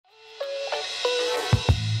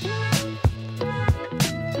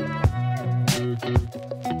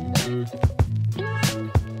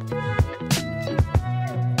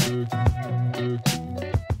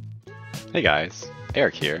Hey guys,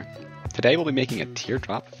 Eric here. Today we'll be making a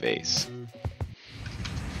teardrop vase.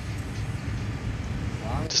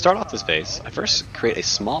 To start off this vase, I first create a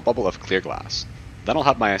small bubble of clear glass. Then I'll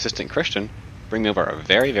have my assistant Christian bring me over a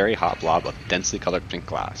very hot blob of densely colored pink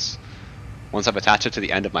glass. Once I've attached it to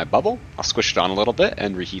the end of my bubble, I'll squish it on a little bit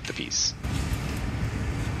and reheat the piece.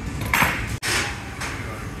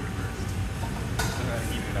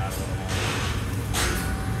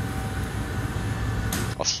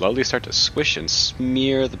 I'll slowly start to squish and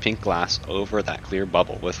smear the pink glass over that clear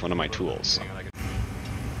bubble with one of my tools.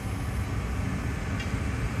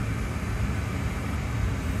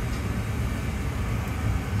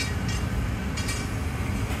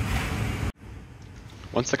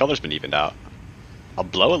 Once the color's been evened out, I'll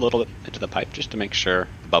blow a little bit into the pipe just to make sure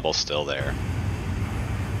the bubble's still there.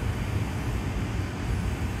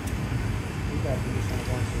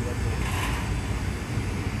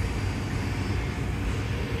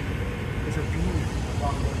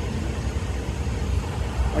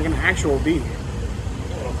 Like an actual bee.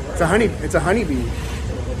 It's a honeybee.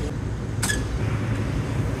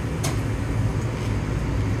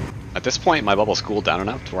 At this point, my bubble's cooled down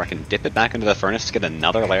enough to where I can dip it back into the furnace to get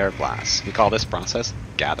another layer of glass. We call this process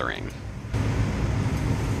gathering.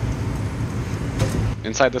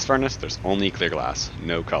 Inside this furnace, there's only clear glass,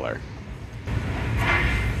 no color.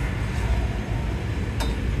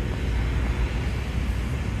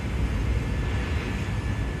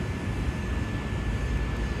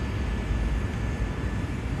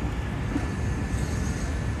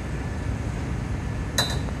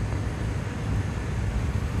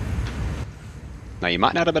 Now you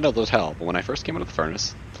might not have been able to tell, but when I first came out of the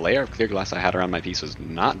furnace, the layer of clear glass I had around my piece was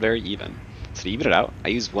not very even. So to even it out, I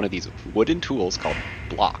used one of these wooden tools called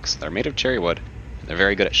blocks. They're made of cherry wood, and they're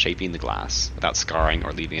very good at shaping the glass without scarring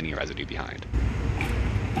or leaving any residue behind.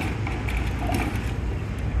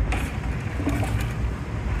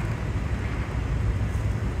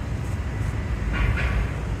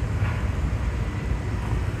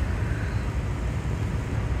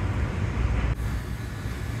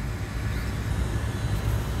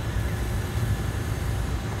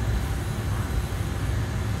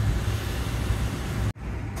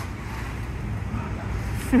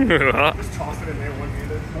 Just toss it in there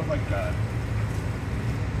one-handed. Stuff like that.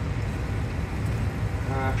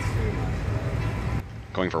 Not too much.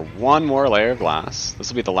 Going for one more layer of glass. This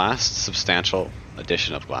will be the last substantial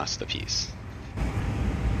addition of glass to the piece.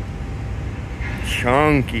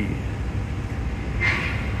 Chunky.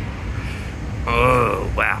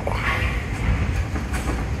 Oh, wow.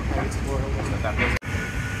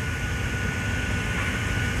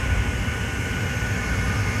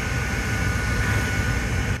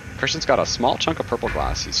 Christian's got a small chunk of purple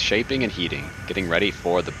glass he's shaping and heating, getting ready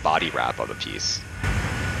for the body wrap of the piece.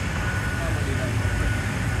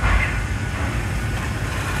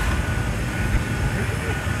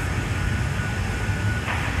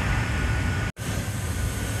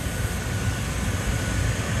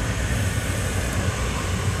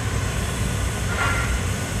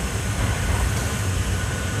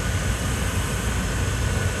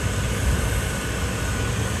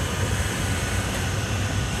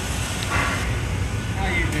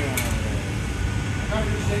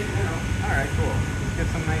 Alright, cool. Let's get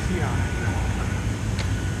some nice heat on it.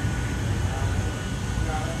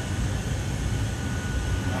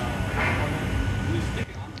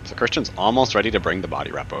 So Christian's almost ready to bring the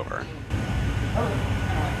body wrap over.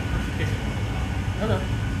 Hello.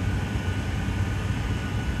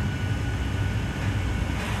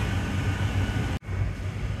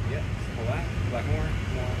 Yep, black more.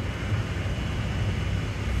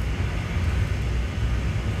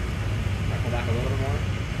 Pull back a little bit more.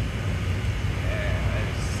 Yeah,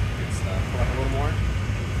 that's good stuff. Pull back a little more.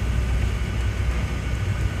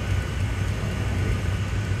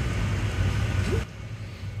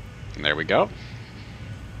 And there we go.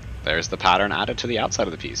 There's the pattern added to the outside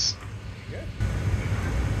of the piece.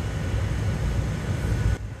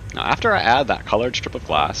 Now after I add that colored strip of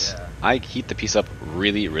glass, I heat the piece up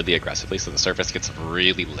really aggressively so the surface gets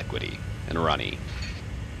really liquidy and runny.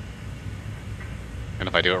 And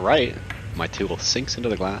if I do it right, my tool sinks into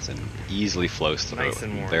the glass and easily flows through Nice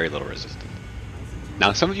and with warm. very little resistance.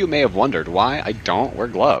 Now some of you may have wondered why I don't wear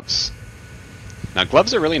gloves. Now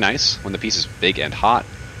gloves are really nice when the piece is big and hot,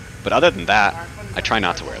 but other than that, I try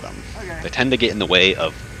not to wear them. They tend to get in the way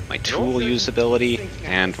of my tool usability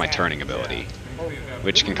and my turning ability,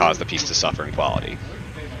 which can cause the piece to suffer in quality.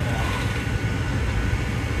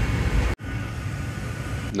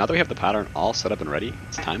 Now that we have the pattern all set up and ready,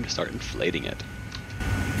 it's time to start inflating it.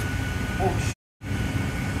 Oh,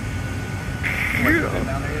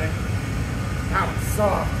 down there, you think? That was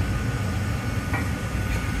soft.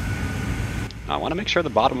 I want to make sure the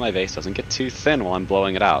bottom of my vase doesn't get too thin while I'm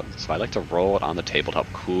blowing it out, so I like to roll it on the table to help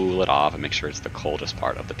cool it off and make sure it's the coldest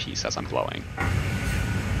part of the piece as I'm blowing.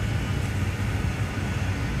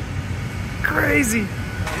 Crazy.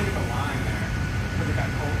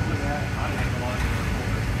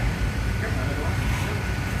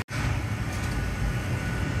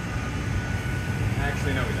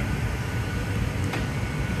 Actually, no, we don't.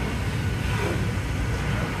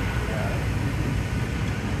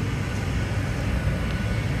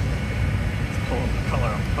 Let's pull the color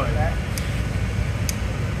on foot.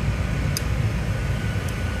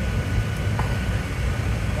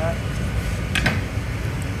 Alright,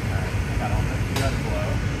 got all the red glow.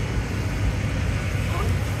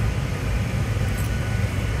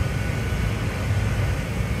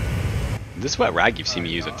 This wet rag you've seen me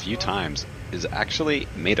use a few times is actually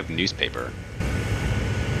made of newspaper.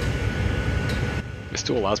 This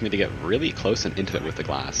tool allows me to get really close and intimate with the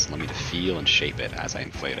glass, allow me to feel and shape it as I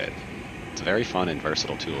inflate it. It's a very fun and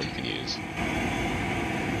versatile tool you can use.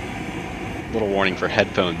 Little warning for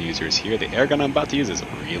headphone users here, the air gun I'm about to use is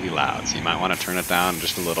really loud, so you might want to turn it down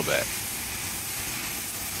just a little bit.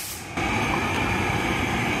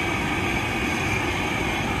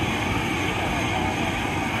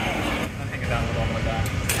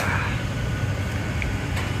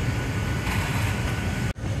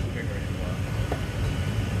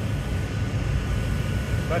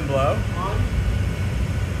 Go ahead and blow. On.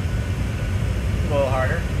 A little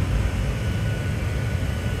harder.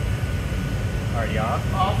 Already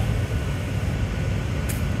off. Off.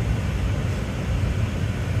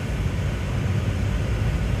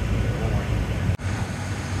 One more.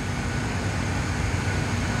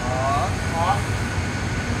 Off.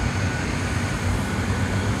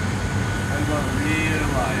 And blow real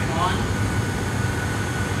light. On.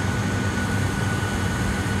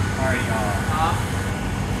 Already off. Off.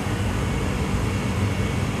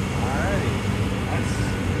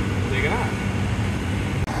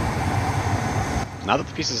 Now that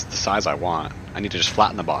the piece is the size I want, I need to just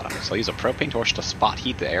flatten the bottom. So I'll use a propane torch to spot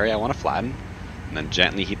heat the area I want to flatten, and then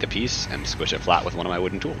gently heat the piece and squish it flat with one of my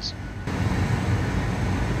wooden tools.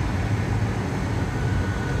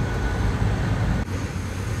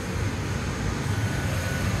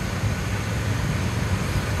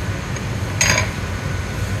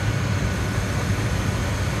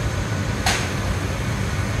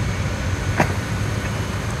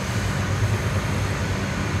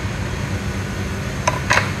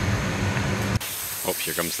 Oh,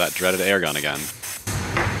 here comes that dreaded air gun again.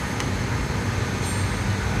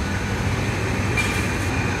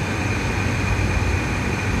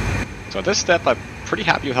 So at this step, I'm pretty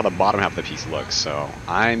happy with how the bottom half of the piece looks, so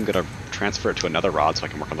I'm going to transfer it to another rod so I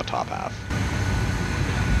can work on the top half.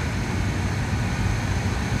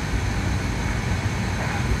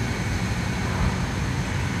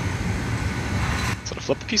 So to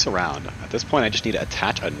flip the piece around, at this point I just need to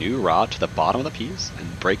attach a new rod to the bottom of the piece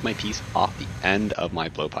and break my piece off the end of my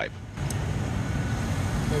blowpipe.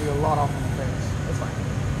 Maybe a lot off on the face. That's fine.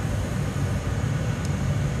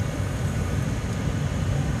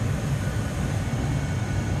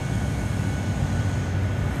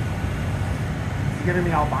 He's giving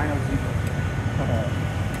me albino zebra.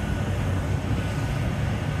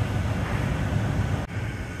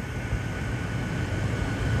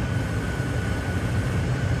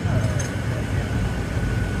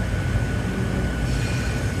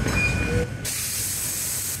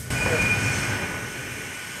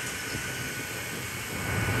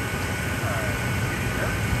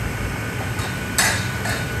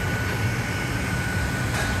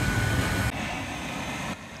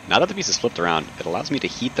 Now that the piece is flipped around, it allows me to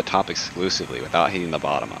heat the top exclusively without heating the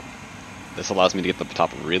bottom up. This allows me to get the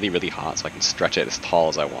top really, really hot so I can stretch it as tall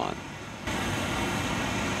as I want.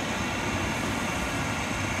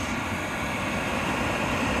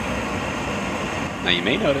 Now you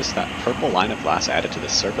may notice that purple line of glass added to the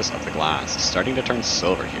surface of the glass is starting to turn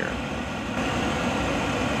silver here.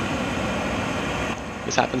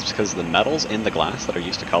 This happens because the metals in the glass that are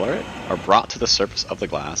used to color it are brought to the surface of the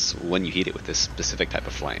glass when you heat it with this specific type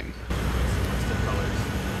of flame.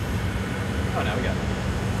 Oh, now we got it.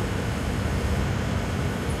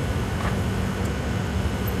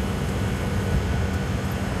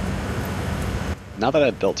 Now that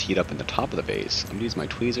I've built heat up in the top of the vase, I'm going to use my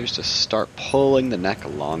tweezers to start pulling the neck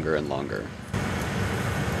longer and longer.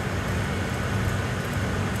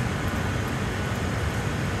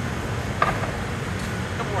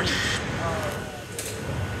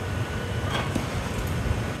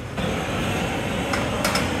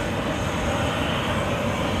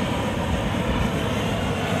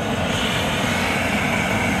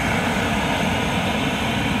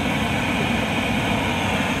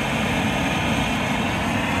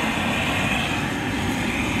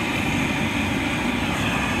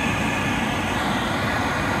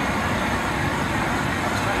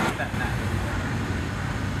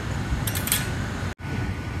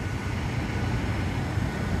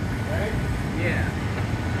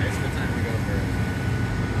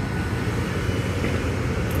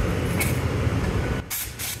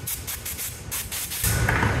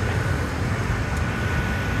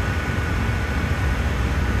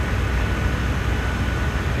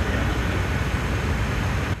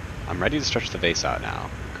 I'm ready to stretch the vase out now.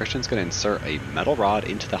 Christian's going to insert a metal rod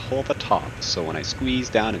into the hole at the top, so when I squeeze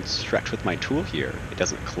down and stretch with my tool here, it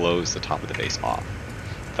doesn't close the top of the vase off.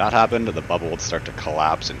 If that happened, the bubble would start to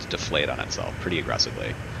collapse and deflate on itself pretty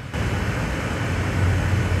aggressively.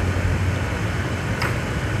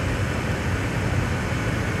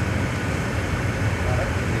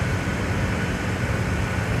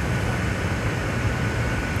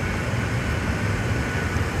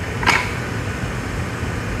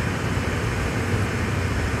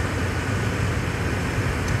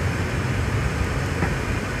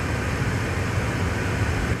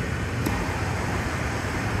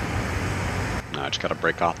 Now I just gotta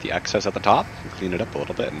break off the excess at the top and clean it up a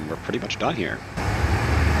little bit, and we're pretty much done here.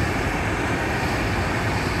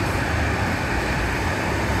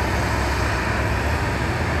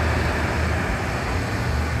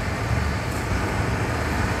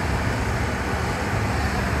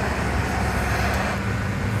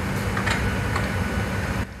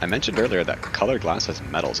 I mentioned earlier that colored glass has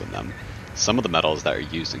metals in them. Some of the metals that are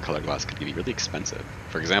used in colored glass could be really expensive.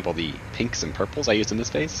 For example, the pinks and purples I used in this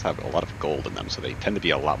vase have a lot of gold in them, so they tend to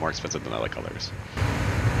be a lot more expensive than other colors.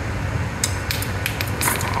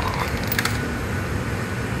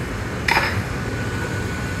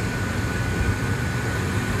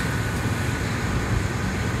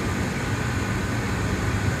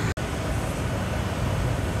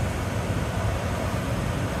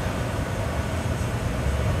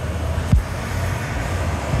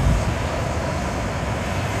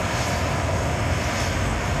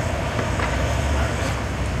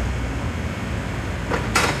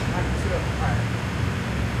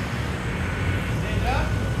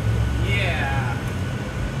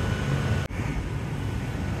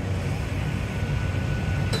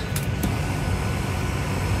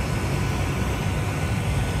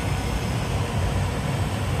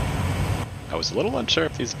 I was a little unsure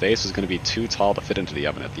if this vase was going to be too tall to fit into the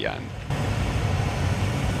oven at the end.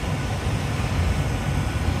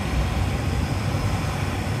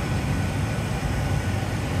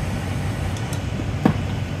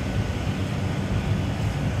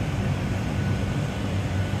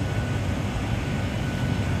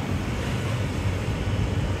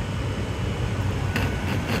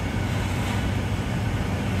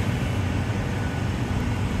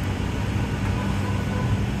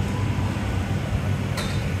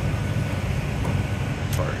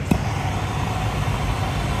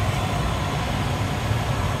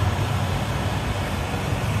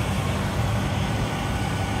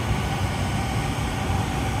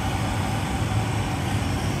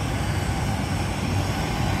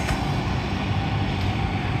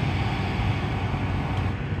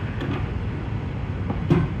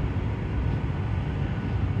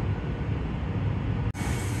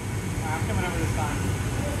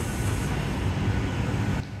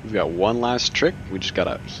 We've got one last trick. We just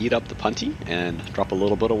gotta heat up the punty and drop a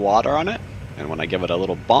little bit of water on it, and when I give it a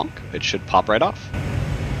little bonk, it should pop right off.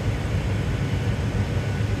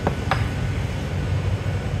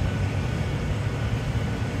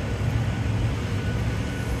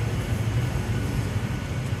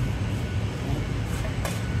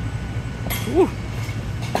 Woo.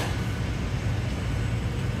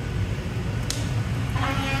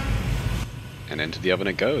 And into the oven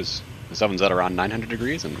it goes. This oven's at around 900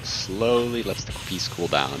 degrees and slowly lets the piece cool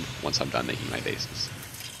down once I'm done making my vases.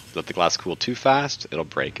 Let the glass cool too fast, it'll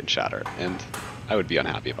break and shatter, and I would be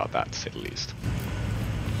unhappy about that, to say the least.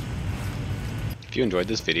 If you enjoyed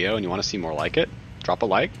this video and you want to see more like it, drop a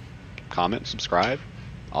like, comment, subscribe,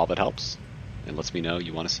 all that helps, and lets me know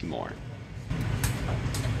you want to see more.